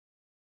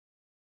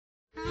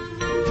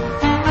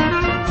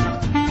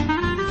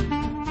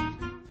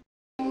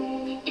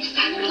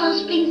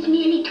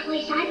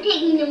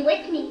going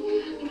with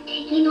me. I'm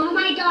taking all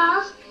my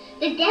dolls,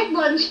 the dead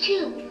ones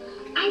too.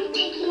 I'm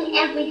taking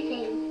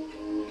everything.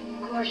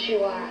 Of course you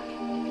are.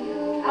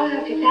 I'll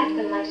help you pack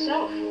them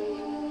myself.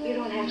 You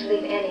don't have to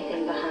leave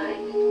anything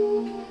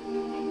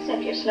behind.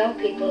 Except your snow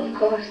people, of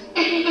course.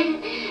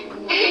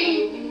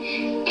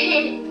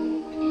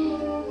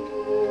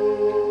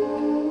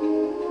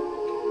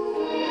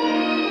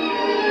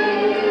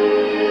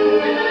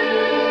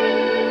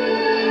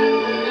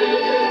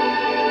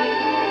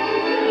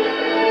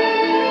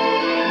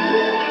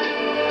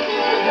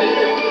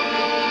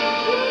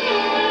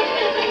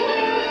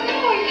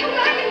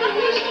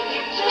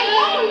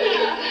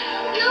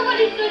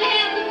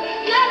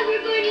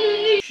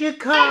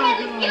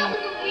 Chicago.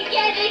 We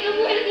can't take them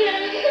with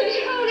us.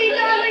 Tony,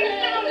 darling,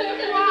 don't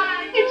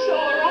cry. It's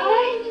all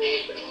right.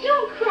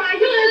 Don't cry.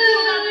 You can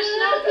pull out the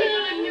snow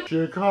people and you...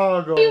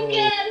 Chicago. You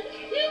can't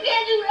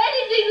do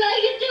anything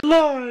like it.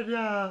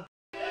 Florida.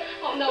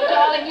 Oh, no,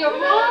 darling, you're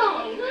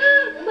wrong.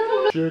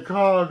 No,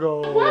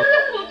 Chicago.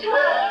 wonderful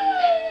time.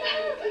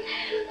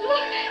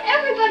 Look,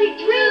 everybody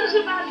dreams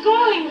about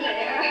going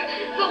there.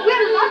 But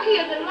we're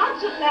luckier than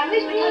lots of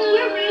families because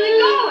we're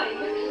really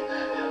going.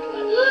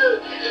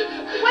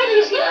 Wait till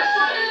you see the